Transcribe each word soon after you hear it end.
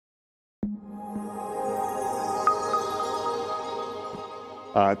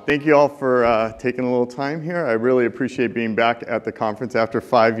Thank you all for taking a little time here. I really appreciate being back at the conference after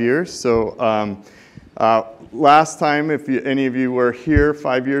 5 years. So last time, if any of you were here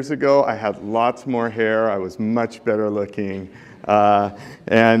 5 years ago, I had lots more hair. I was much better looking. I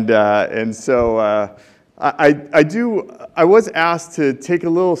was asked to take a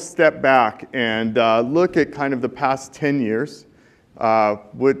little step back and look at kind of the past 10 years.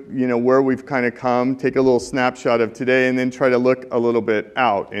 Where we've kind of come, take a little snapshot of today, and then try to look a little bit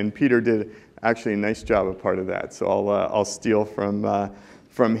out. And Peter did actually a nice job of part of that, so I'll steal from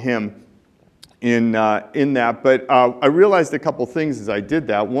him in that. But I realized a couple things as I did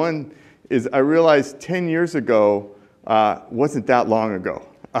that. One is I realized 10 years ago wasn't that long ago.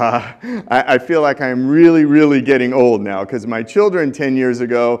 I feel like I'm really, really getting old now, because my children 10 years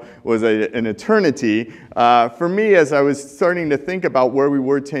ago was an eternity. For me, as I was starting to think about where we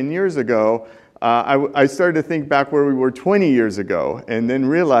were 10 years ago, I started to think back where we were 20 years ago, and then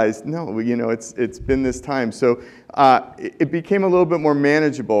realized, no, it's been this time. So it became a little bit more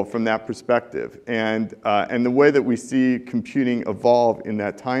manageable from that perspective. And the way that we see computing evolve in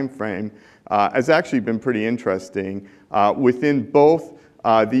that time frame has actually been pretty interesting within both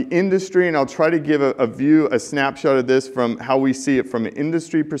the industry, and I'll try to give a snapshot of this from how we see it from an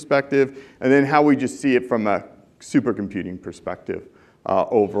industry perspective, and then how we just see it from a supercomputing perspective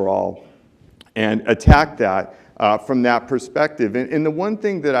overall, and attack that from that perspective. And the one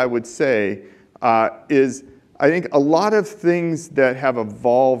thing that I would say is I think a lot of things that have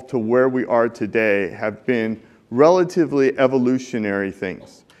evolved to where we are today have been relatively evolutionary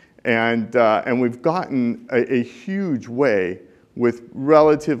things. And we've gotten a huge way with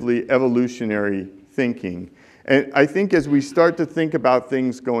relatively evolutionary thinking. And I think as we start to think about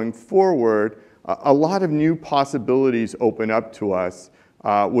things going forward, a lot of new possibilities open up to us,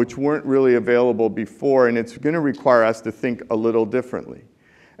 which weren't really available before, and it's going to require us to think a little differently.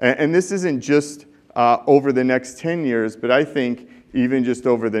 And this isn't just over the next 10 years, but I think even just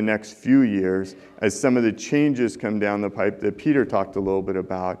over the next few years, as some of the changes come down the pipe that Peter talked a little bit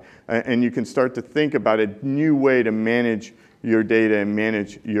about, and you can start to think about a new way to manage your data and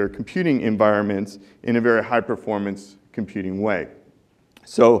manage your computing environments in a very high-performance computing way.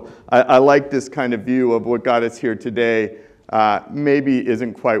 So I like this kind of view of what got us here today maybe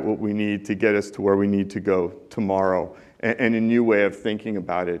isn't quite what we need to get us to where we need to go tomorrow, and a new way of thinking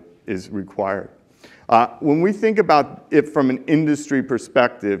about it is required. When we think about it from an industry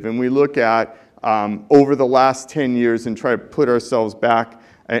perspective, and we look at over the last 10 years and try to put ourselves back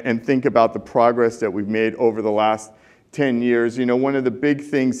and think about the progress that we've made over the last 10 years, one of the big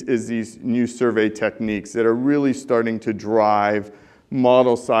things is these new survey techniques that are really starting to drive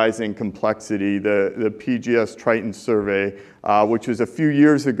model size and complexity. The PGS Triton survey, which was a few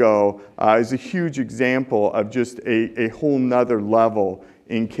years ago, is a huge example of just a whole nother level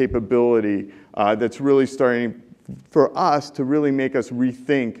in capability that's really starting for us to really make us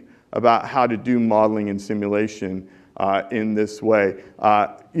rethink about how to do modeling and simulation in this way.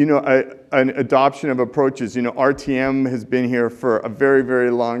 An adoption of approaches, RTM has been here for a very,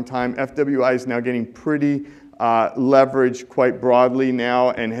 very long time. FWI is now getting pretty leveraged quite broadly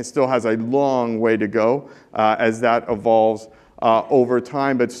now, and still has a long way to go as that evolves over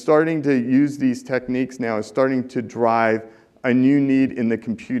time. But starting to use these techniques now is starting to drive a new need in the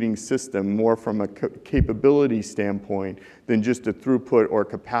computing system, more from a capability standpoint than just a throughput or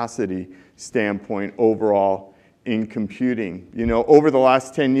capacity standpoint overall in computing. Over the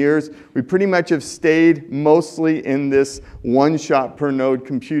last 10 years, we pretty much have stayed mostly in this one-shot per node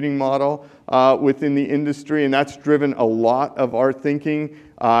computing model within the industry, and that's driven a lot of our thinking,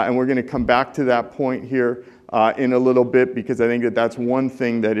 and we're going to come back to that point here in a little bit, because I think that that's one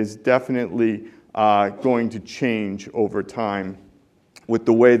thing that is definitely going to change over time with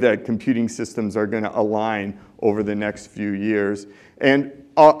the way that computing systems are going to align over the next few years. And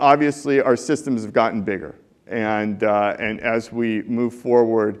obviously, our systems have gotten bigger. And as we move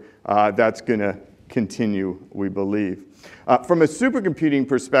forward, that's going to continue, we believe. From a supercomputing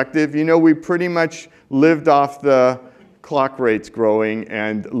perspective, we pretty much lived off the clock rates growing,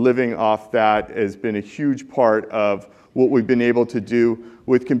 and living off that has been a huge part of what we've been able to do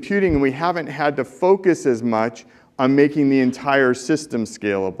with computing. And we haven't had to focus as much on making the entire system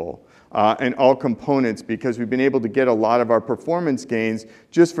scalable. And all components, because we've been able to get a lot of our performance gains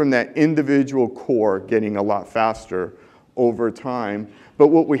just from that individual core getting a lot faster over time. But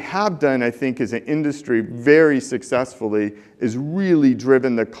what we have done, I think, as an industry very successfully is really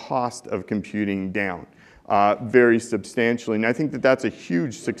driven the cost of computing down very substantially. And I think that that's a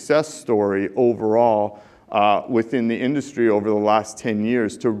huge success story overall within the industry over the last 10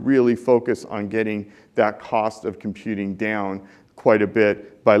 years to really focus on getting that cost of computing down quite a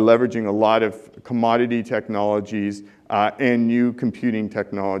bit by leveraging a lot of commodity technologies and new computing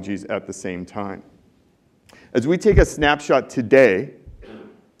technologies at the same time. As we take a snapshot today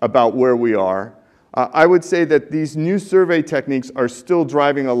about where we are, I would say that these new survey techniques are still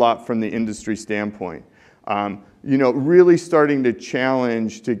driving a lot from the industry standpoint. Really starting to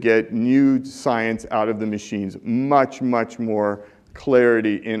challenge to get new science out of the machines, much more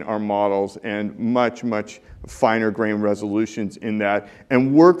clarity in our models and much finer grain resolutions in that,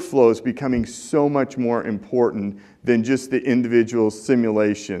 and workflows becoming so much more important than just the individual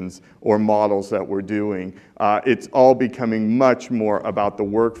simulations or models that we're doing. It's all becoming much more about the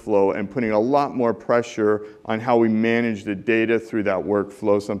workflow and putting a lot more pressure on how we manage the data through that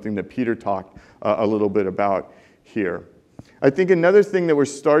workflow, something that Peter talked a little bit about here. I think another thing that we're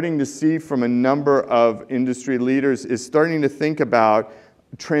starting to see from a number of industry leaders is starting to think about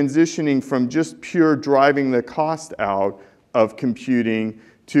transitioning from just pure driving the cost out of computing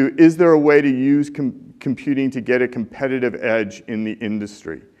to, is there a way to use computing to get a competitive edge in the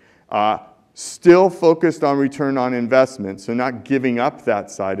industry? Still focused on return on investment, so not giving up that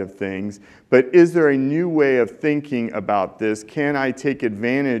side of things, but is there a new way of thinking about this? Can I take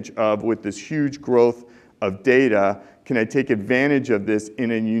advantage of, with this huge growth of data, can I take advantage of this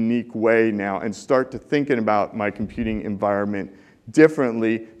in a unique way now and start to thinking about my computing environment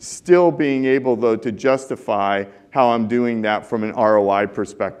differently, still being able, though, to justify how I'm doing that from an ROI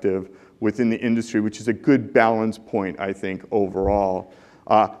perspective within the industry, which is a good balance point, I think, overall.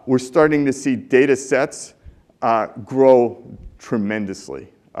 We're starting to see data sets grow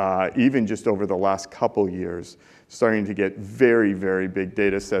tremendously, even just over the last couple years, starting to get very big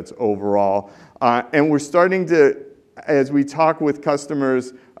data sets overall. And we're starting to, as we talk with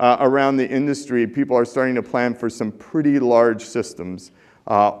customers around the industry, people are starting to plan for some pretty large systems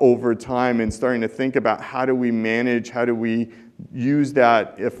over time and starting to think about how do we manage, how do we use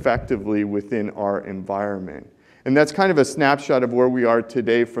that effectively within our environment. And that's kind of a snapshot of where we are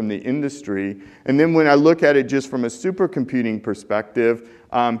today from the industry. And then when I look at it just from a supercomputing perspective,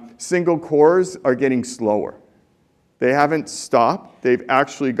 single cores are getting slower. They haven't stopped, they've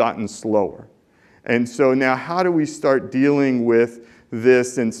actually gotten slower. And so now how do we start dealing with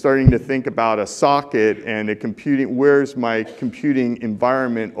this and starting to think about a socket and a computing, where's my computing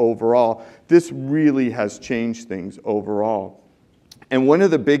environment overall? This really has changed things overall. And one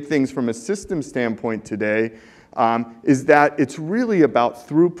of the big things from a system standpoint today is that it's really about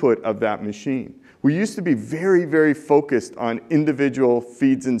throughput of that machine. We used to be very focused on individual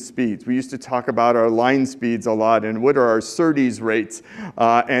feeds and speeds. We used to talk about our line speeds a lot and what are our SerDes rates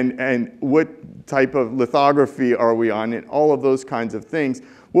and what type of lithography are we on and all of those kinds of things.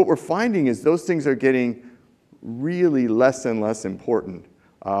 What we're finding is those things are getting really less and less important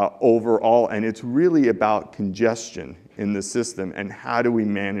overall, and it's really about congestion in the system and how do we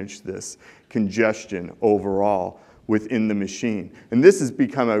manage this congestion overall within the machine. And this has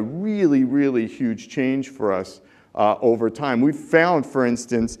become a really huge change for us over time. We've found, for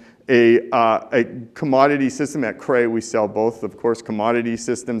instance, a commodity system at Cray. We sell both, of course, commodity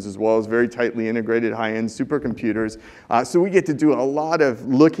systems as well as very tightly integrated high-end supercomputers. So we get to do a lot of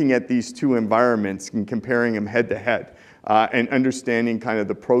looking at these two environments and comparing them head to head and understanding kind of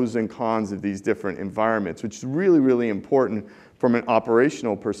the pros and cons of these different environments, which is really important from an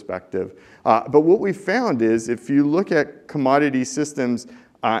operational perspective. But what we found is if you look at commodity systems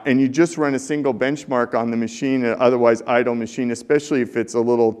and you just run a single benchmark on the machine, an otherwise idle machine, especially if it's a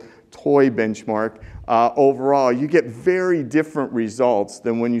little toy benchmark, overall, you get very different results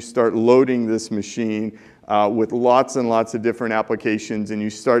than when you start loading this machine with lots and lots of different applications, and you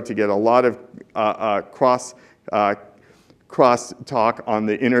start to get a lot of cross-talk on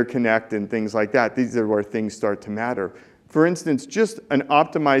the interconnect and things like that. These are where things start to matter. For instance, just an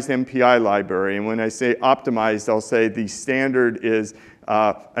optimized MPI library, and when I say optimized, I'll say the standard is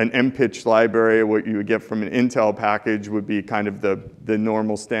an MPitch library. What you would get from an Intel package would be kind of the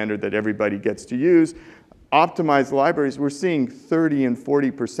normal standard that everybody gets to use. Optimized libraries, we're seeing 30 and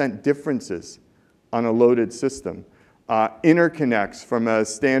 40% differences on a loaded system. Interconnects from a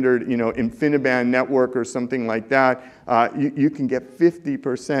standard, InfiniBand network or something like that, you can get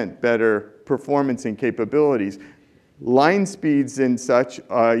 50% better performance and capabilities. Line speeds and such,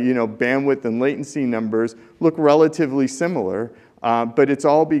 bandwidth and latency numbers look relatively similar, but it's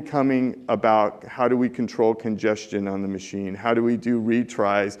all becoming about how do we control congestion on the machine? How do we do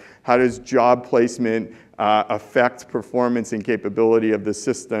retries? How does job placement affect performance and capability of the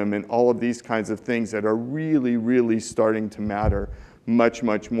system? And all of these kinds of things that are really starting to matter much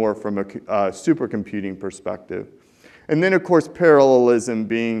more from a supercomputing perspective. And then, of course, parallelism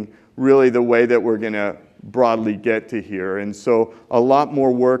being really the way that we're going to broadly get to here. And so a lot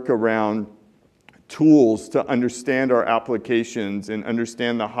more work around tools to understand our applications and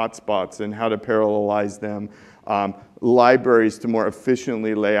understand the hotspots and how to parallelize them. Libraries to more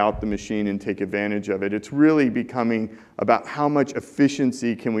efficiently lay out the machine and take advantage of it. It's really becoming about how much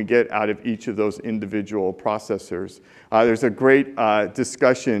efficiency can we get out of each of those individual processors. There's a great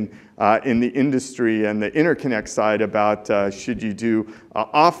discussion in the industry and the interconnect side about should you do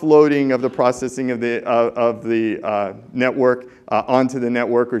offloading of the processing of the network onto the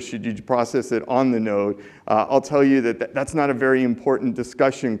network, or should you process it on the node? I'll tell you that that's not a very important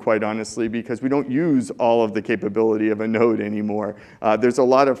discussion, quite honestly, because we don't use all of the capability of a node anymore. There's a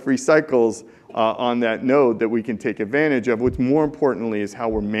lot of free cycles on that node that we can take advantage of. What's more importantly is how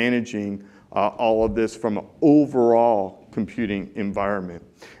we're managing all of this from an overall computing environment.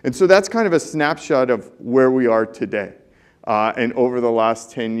 And so that's kind of a snapshot of where we are today and over the last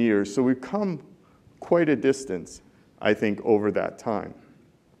 10 years. So we've come quite a distance, I think, over that time.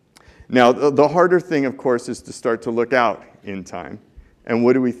 Now, the harder thing, of course, is to start to look out in time. And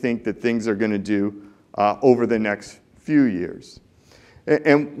what do we think that things are going to do over the next few years?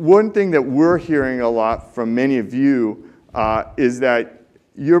 And one thing that we're hearing a lot from many of you is that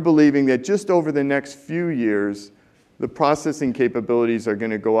you're believing that just over the next few years, the processing capabilities are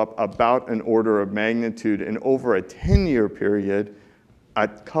going to go up about an order of magnitude, and over a 10-year period, a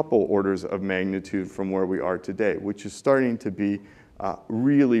couple orders of magnitude from where we are today, which is starting to be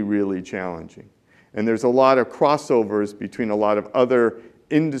really, really challenging. And there's a lot of crossovers between a lot of other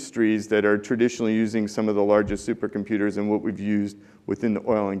industries that are traditionally using some of the largest supercomputers and what we've used within the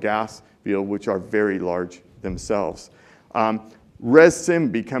oil and gas field, which are very large themselves.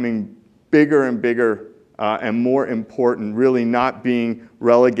 ResSim becoming bigger and bigger and more important, really not being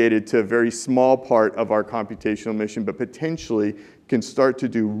relegated to a very small part of our computational mission, but potentially can start to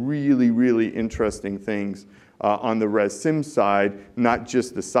do really, really interesting things on the ResSim side, not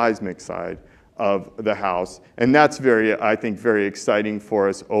just the seismic side of the house. And that's I think, very exciting for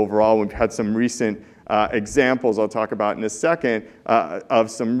us overall. We've had some recent examples I'll talk about in a second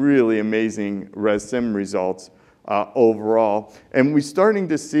of some really amazing ResSim results overall. And we're starting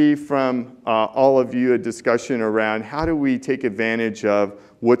to see from all of you a discussion around how do we take advantage of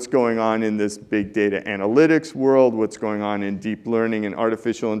what's going on in this big data analytics world, what's going on in deep learning and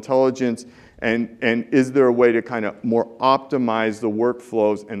artificial intelligence, and is there a way to kind of more optimize the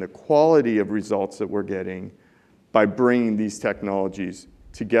workflows and the quality of results that we're getting by bringing these technologies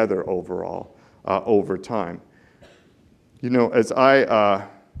together overall over time. You know, as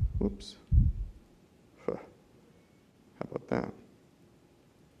whoops. How about that?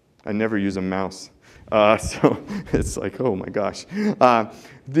 I never use a mouse. So it's like, oh my gosh.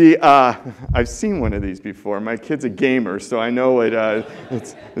 I've seen one of these before. My kid's a gamer, so I know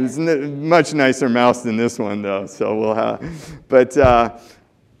it's a much nicer mouse than this one, though. So we'll have. But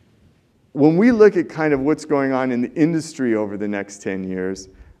when we look at kind of what's going on in the industry over the next 10 years,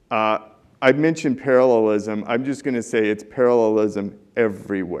 I've mentioned parallelism. I'm just going to say it's parallelism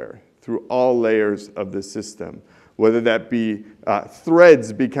everywhere, through all layers of the system. Whether that be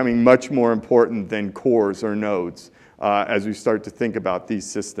threads becoming much more important than cores or nodes as we start to think about these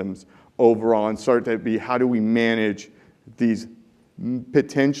systems overall, and start to be how do we manage these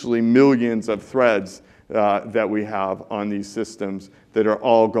potentially millions of threads that we have on these systems that are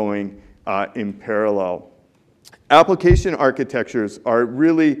all going in parallel. Application architectures are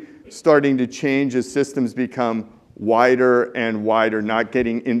really starting to change as systems become wider and wider, not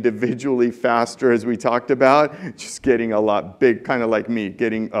getting individually faster as we talked about, just getting a lot big, kind of like me,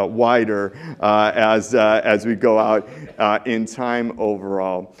 getting wider as we go out in time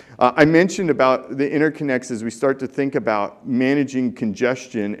overall. I mentioned about the interconnects as we start to think about managing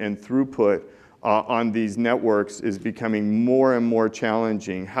congestion and throughput on these networks is becoming more and more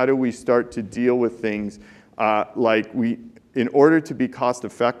challenging. How do we start to deal with things in order to be cost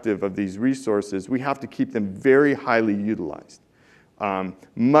effective of these resources, we have to keep them very highly utilized.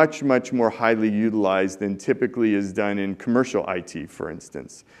 Much, much more highly utilized than typically is done in commercial IT, for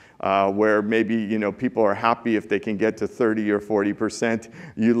instance, where maybe people are happy if they can get to 30 or 40%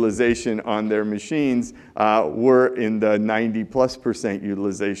 utilization on their machines. We're in the 90+%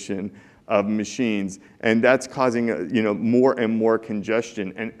 utilization of machines, and that's causing more and more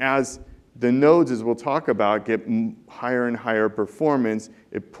congestion. And as the nodes, as we'll talk about, get higher and higher performance,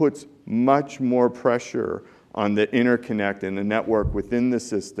 it puts much more pressure on the interconnect and the network within the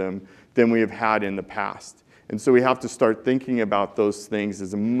system than we have had in the past. And so we have to start thinking about those things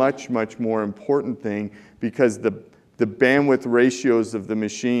as a much, much more important thing, because the bandwidth ratios of the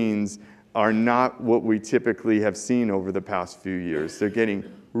machines are not what we typically have seen over the past few years. They're getting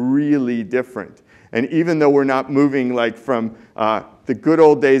really different. And even though we're not moving like from the good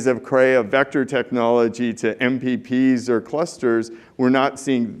old days of Cray, of vector technology, to MPPs or clusters, we're not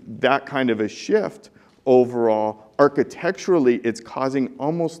seeing that kind of a shift overall. Architecturally, it's causing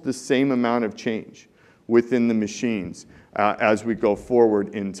almost the same amount of change within the machines as we go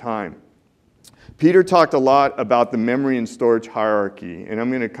forward in time. Peter talked a lot about the memory and storage hierarchy, and I'm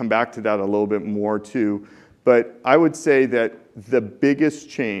going to come back to that a little bit more too. But I would say that the biggest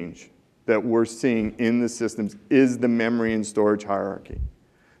change that we're seeing in the systems is the memory and storage hierarchy.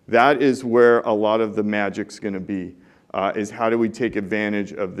 That is where a lot of the magic's going to be, is how do we take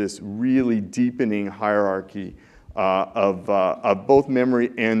advantage of this really deepening hierarchy of both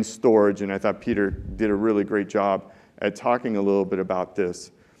memory and storage. And I thought Peter did a really great job at talking a little bit about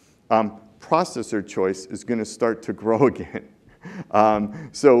this. Processor choice is going to start to grow again.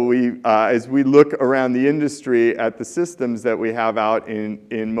 So as we look around the industry at the systems that we have out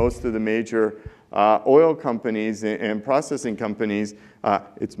in most of the major oil companies and processing companies,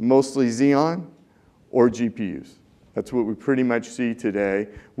 it's mostly Xeon or GPUs. That's what we pretty much see today.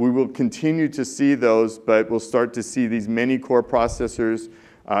 We will continue to see those, but we'll start to see these many core processors,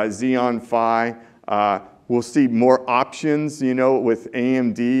 Xeon Phi. We'll see more options, you know, with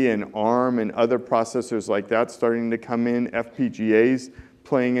AMD and ARM and other processors like that starting to come in. FPGAs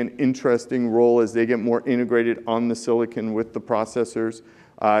playing an interesting role as they get more integrated on the silicon with the processors,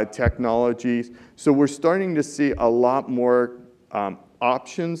 technologies. So we're starting to see a lot more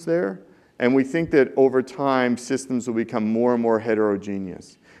options there. And we think that over time, systems will become more and more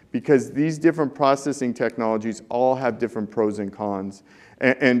heterogeneous because these different processing technologies all have different pros and cons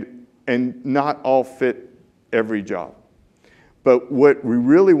and not all fit every job. But what we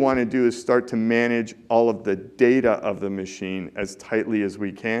really want to do is start to manage all of the data of the machine as tightly as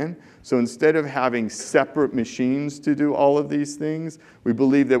we can. So instead of having separate machines to do all of these things, we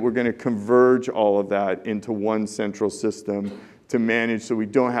believe that we're going to converge all of that into one central system to manage so we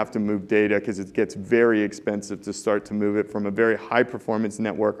don't have to move data because it gets very expensive to start to move it from a very high performance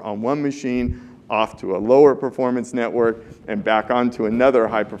network on one machine off to a lower performance network and back onto another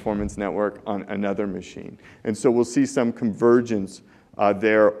high performance network on another machine. And so we'll see some convergence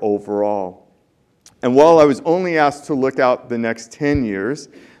there overall. And while I was only asked to look out the next 10 years,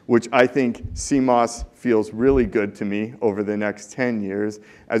 which I think CMOS feels really good to me over the next 10 years,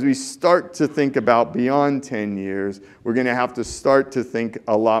 as we start to think about beyond 10 years, we're going to have to start to think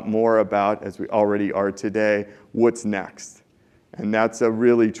a lot more about, as we already are today, what's next. And that's a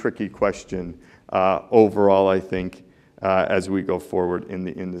really tricky question overall, I think, as we go forward in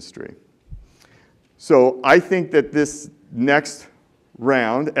the industry. So I think that this next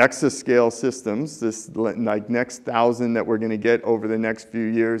round, exascale systems, this like next 1,000 that we're going to get over the next few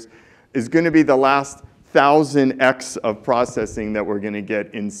years, is going to be the last 1,000x of processing that we're going to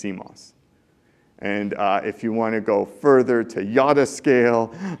get in CMOS. And if you want to go further to Yada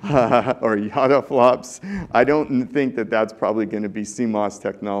scale or Yada flops, I don't think that that's probably going to be CMOS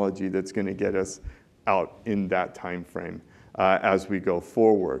technology that's going to get us out in that time frame as we go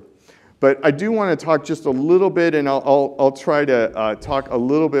forward. But I do want to talk just a little bit, and I'll try to talk a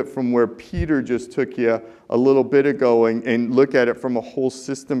little bit from where Peter just took you a little bit ago and look at it from a whole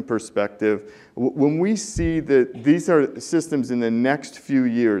system perspective. When we see that these are systems in the next few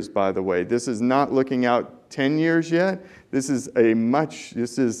years, by the way, this is not looking out 10 years yet. This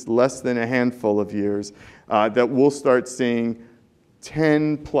is less than a handful of years that we'll start seeing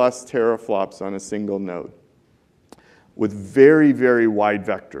 10 plus teraflops on a single node with very, very wide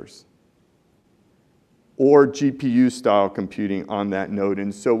vectors, or GPU-style computing on that node.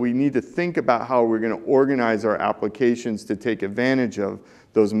 And so we need to think about how we're going to organize our applications to take advantage of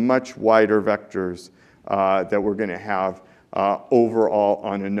those much wider vectors that we're going to have overall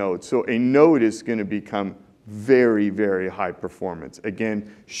on a node. So a node is going to become very, very high performance.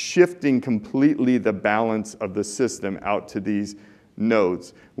 Again, shifting completely the balance of the system out to these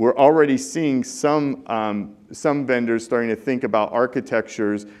nodes. We're already seeing some vendors starting to think about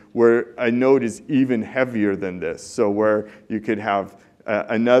architectures where a node is even heavier than this. So where you could have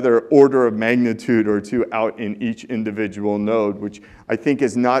another order of magnitude or two out in each individual node, which I think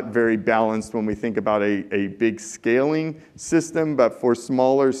is not very balanced when we think about a big scaling system. But for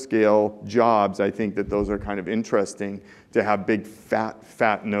smaller scale jobs, I think that those are kind of interesting to have big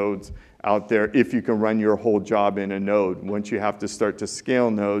fat nodes out there if you can run your whole job in a node. Once you have to start to scale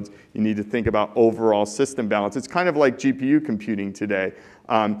nodes, You need to think about overall system balance. It's kind of like GPU computing today.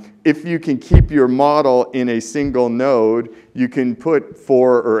 If you can keep your model in a single node, you can put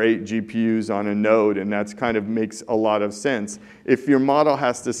 4 or 8 GPUs on a node, and that's kind of makes a lot of sense. If your model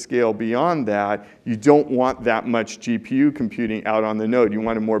has to scale beyond that, you don't want that much GPU computing out on the node. You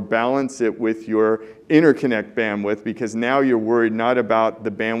want to more balance it with your interconnect bandwidth, because now you're worried not about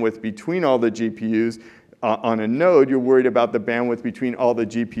the bandwidth between all the GPUs on a node, you're worried about the bandwidth between all the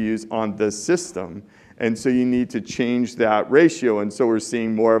GPUs on the system. And so you need to change that ratio. And so we're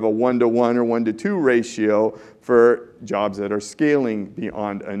seeing more of a 1-to-1 or 1-to-2 ratio for jobs that are scaling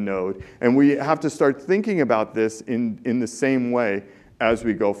beyond a node. And we have to start thinking about this in the same way as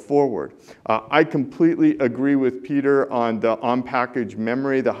we go forward. I completely agree with Peter on the on-package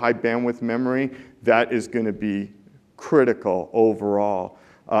memory, the high bandwidth memory. That is going to be critical overall.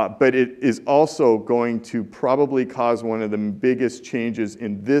 But it is also going to probably cause one of the biggest changes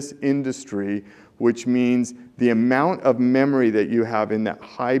in this industry, which means the amount of memory that you have in that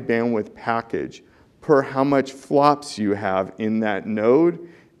high bandwidth package per how much flops you have in that node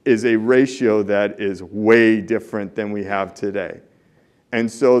is a ratio that is way different than we have today. And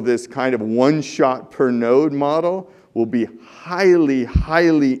so this kind of one shot per node model will be highly,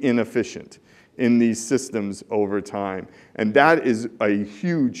 highly inefficient in these systems over time. And that is a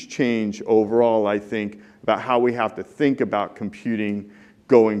huge change overall, I think, about how we have to think about computing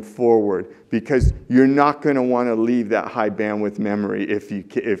going forward, because you're not going to want to leave that high bandwidth memory if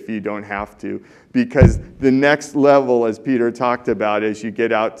you don't have to, because the next level, as Peter talked about, as you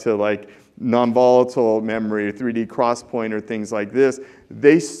get out to like non-volatile memory, 3D cross-point, or things like this,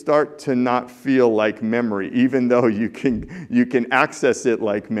 they start to not feel like memory. Even though you can access it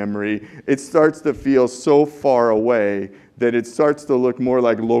like memory, it starts to feel so far away that it starts to look more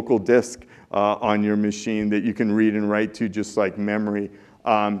like local disk on your machine that you can read and write to just like memory.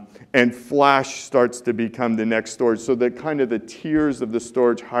 And flash starts to become the next storage, so that kind of the tiers of the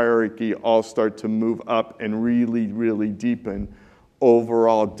storage hierarchy all start to move up and really, really deepen.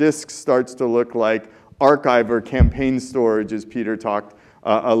 Overall, disk starts to look like archive or campaign storage, as Peter talked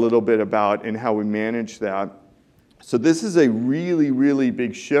a little bit about, and how we manage that. So this is a really, really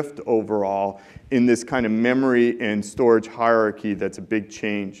big shift overall in this kind of memory and storage hierarchy. That's a big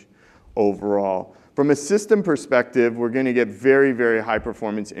change overall. From a system perspective, we're going to get very, very high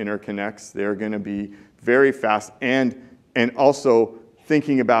performance interconnects. They're going to be very fast, and also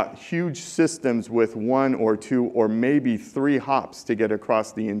thinking about huge systems with 1 or 2 or maybe 3 hops to get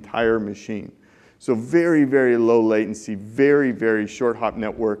across the entire machine. So very, very low latency, very, very short hop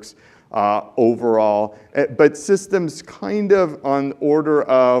networks overall. But systems kind of on order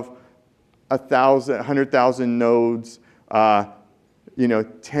of 100,000 nodes,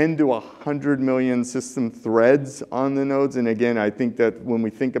 10 to 100 million system threads on the nodes. And again, I think that when we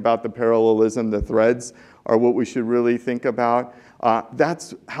think about the parallelism, the threads are what we should really think about.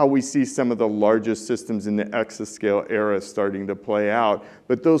 That's how we see some of the largest systems in the exascale era starting to play out.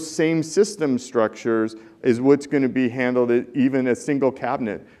 But those same system structures is what's going to be handled at even a single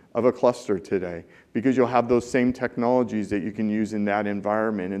cabinet of a cluster today, because you'll have those same technologies that you can use in that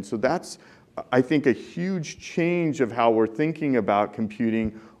environment. And so that's, I think, a huge change of how we're thinking about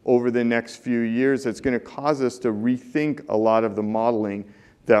computing over the next few years. That's going to cause us to rethink a lot of the modeling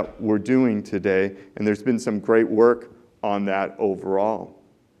that we're doing today. And there's been some great work on that overall.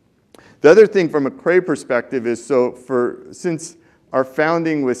 The other thing from a Cray perspective is, since our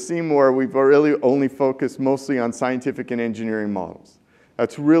founding with Seymour, we've really only focused mostly on scientific and engineering models.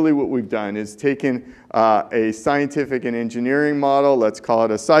 That's really what we've done, is taken a scientific and engineering model, let's call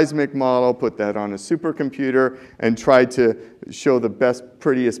it a seismic model, put that on a supercomputer, and try to show the best,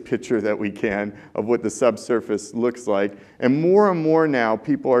 prettiest picture that we can of what the subsurface looks like. And more now,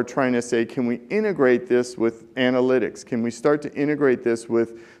 people are trying to say, can we integrate this with analytics? Can we start to integrate this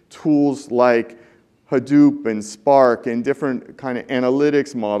with tools like Hadoop and Spark and different kind of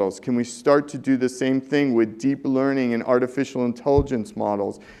analytics models? Can we start to do the same thing with deep learning and artificial intelligence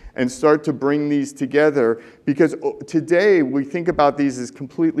models and start to bring these together? Because today we think about these as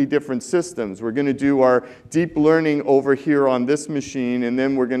completely different systems. We're going to do our deep learning over here on this machine, and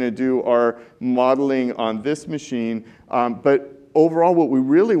then we're going to do our modeling on this machine. But overall, what we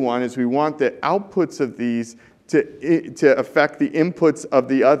really want is we want the outputs of these to affect the inputs of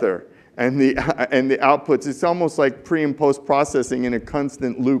the other. And the outputs, it's almost like pre and post processing in a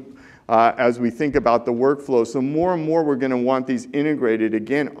constant loop as we think about the workflow. So more and more we're going to want these integrated,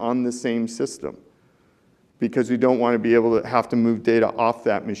 again, on the same system, because we don't want to be able to have to move data off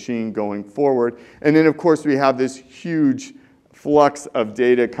that machine going forward. And then, of course, we have this huge flux of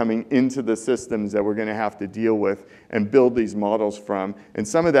data coming into the systems that we're going to have to deal with and build these models from. And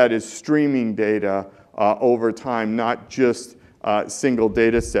some of that is streaming data over time, not just single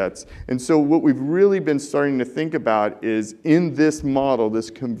data sets. And so what we've really been starting to think about is in this model,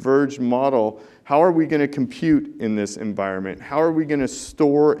 this converged model, how are we going to compute in this environment? How are we going to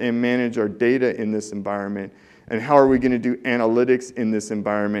store and manage our data in this environment? And how are we going to do analytics in this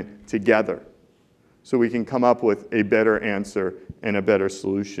environment together so we can come up with a better answer and a better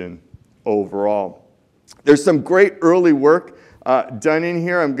solution overall? There's some great early work done in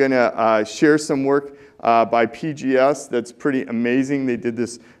here. I'm going to share some work by PGS that's pretty amazing. They did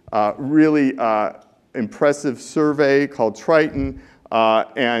this really impressive survey called Triton.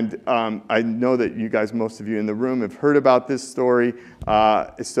 I know that you guys, most of you in the room, have heard about this story,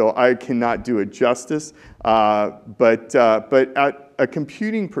 so I cannot do it justice. But at a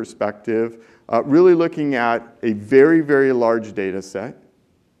computing perspective, really looking at a very, very large data set,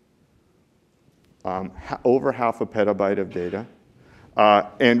 over half a petabyte of data,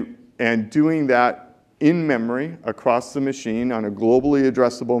 and doing that in memory across the machine on a globally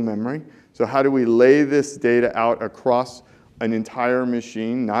addressable memory. So how do we lay this data out across an entire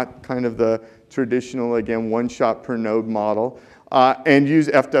machine, not kind of the traditional, again, one shot per node model, and use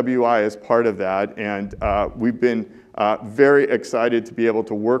FWI as part of that. And we've been very excited to be able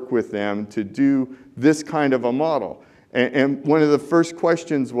to work with them to do this kind of a model. And one of the first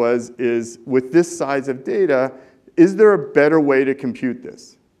questions is with this size of data, is there a better way to compute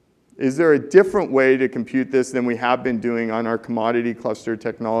this? Is there a different way to compute this than we have been doing on our commodity cluster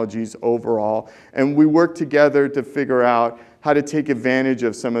technologies overall? And we work together to figure out how to take advantage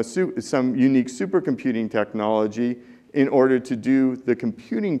of some unique supercomputing technology in order to do the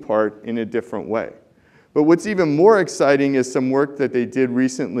computing part in a different way. But what's even more exciting is some work that they did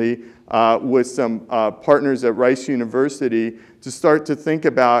recently with some partners at Rice University to start to think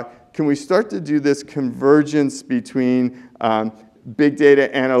about, can we start to do this convergence between big data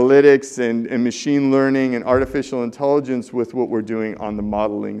analytics and machine learning and artificial intelligence with what we're doing on the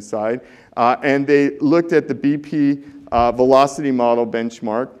modeling side. And they looked at the BP velocity model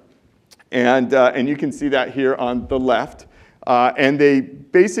benchmark. And you can see that here on the left. And they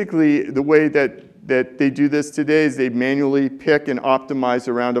basically, the way that they do this today is they manually pick and optimize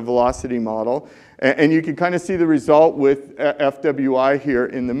around a velocity model. And you can kind of see the result with FWI here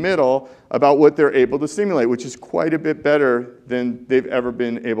in the middle about what they're able to simulate, which is quite a bit better than they've ever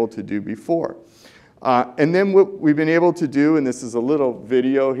been able to do before. And then what we've been able to do, and this is a little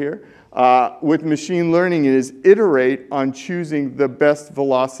video here, with machine learning is iterate on choosing the best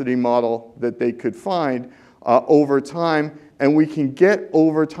velocity model that they could find over time. And we can get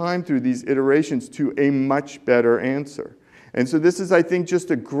over time through these iterations to a much better answer. And so this is, I think,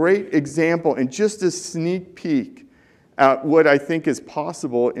 just a great example and just a sneak peek at what I think is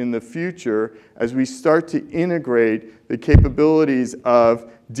possible in the future as we start to integrate the capabilities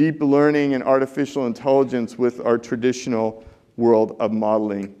of deep learning and artificial intelligence with our traditional world of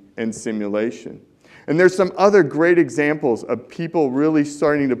modeling and simulation. And there's some other great examples of people really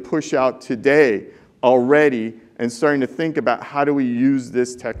starting to push out today already and starting to think about how do we use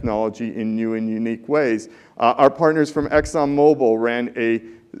this technology in new and unique ways. Our partners from ExxonMobil ran a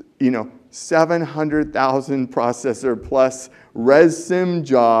 700,000 processor plus ResSim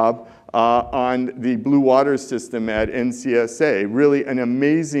job on the Blue Water system at NCSA. Really an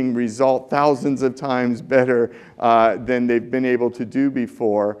amazing result, thousands of times better than they've been able to do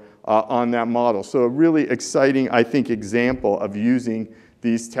before on that model. So a really exciting, I think, example of using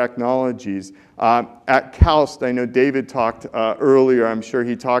these technologies. At KAUST, I know David talked earlier, I'm sure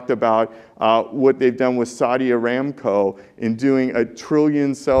he talked about what they've done with Saudi Aramco in doing a 1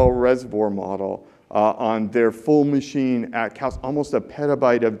 trillion cell reservoir model on their full machine at KAUST, almost a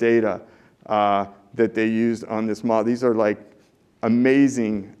petabyte of data that they used on this model. These are like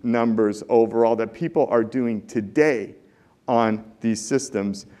amazing numbers overall that people are doing today on these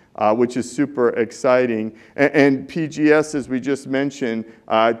systems. Which is super exciting. And PGS, as we just mentioned,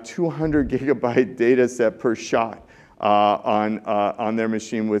 200 gigabyte data set per shot on their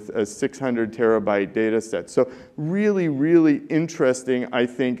machine with a 600 terabyte data set. So really, really interesting, I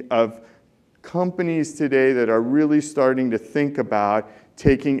think, of companies today that are really starting to think about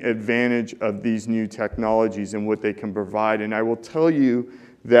taking advantage of these new technologies and what they can provide. And I will tell you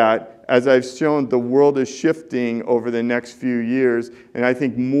that, as I've shown, the world is shifting over the next few years, and I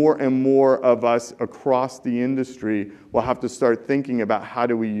think more and more of us across the industry will have to start thinking about how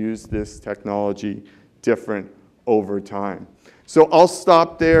do we use this technology different over time. So I'll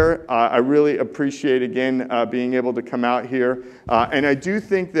stop there. I really appreciate, again, being able to come out here. And I do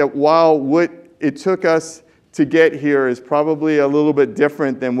think that while what it took us to get here is probably a little bit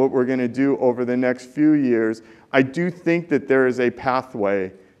different than what we're going to do over the next few years. I do think that there is a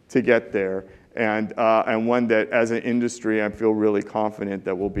pathway to get there, and one that, as an industry, I feel really confident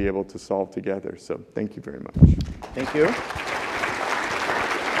that we'll be able to solve together. So thank you very much. Thank you.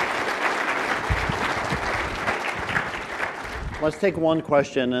 Let's take one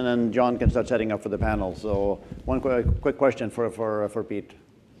question, and then John can start setting up for the panel. So one quick question for Pete.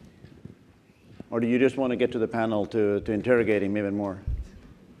 Or do you just want to get to the panel to interrogate him even more?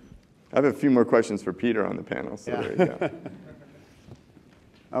 I have a few more questions for Peter on the panel, so there you go.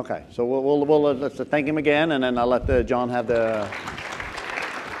 Okay, so let's thank him again, and then I'll let John have the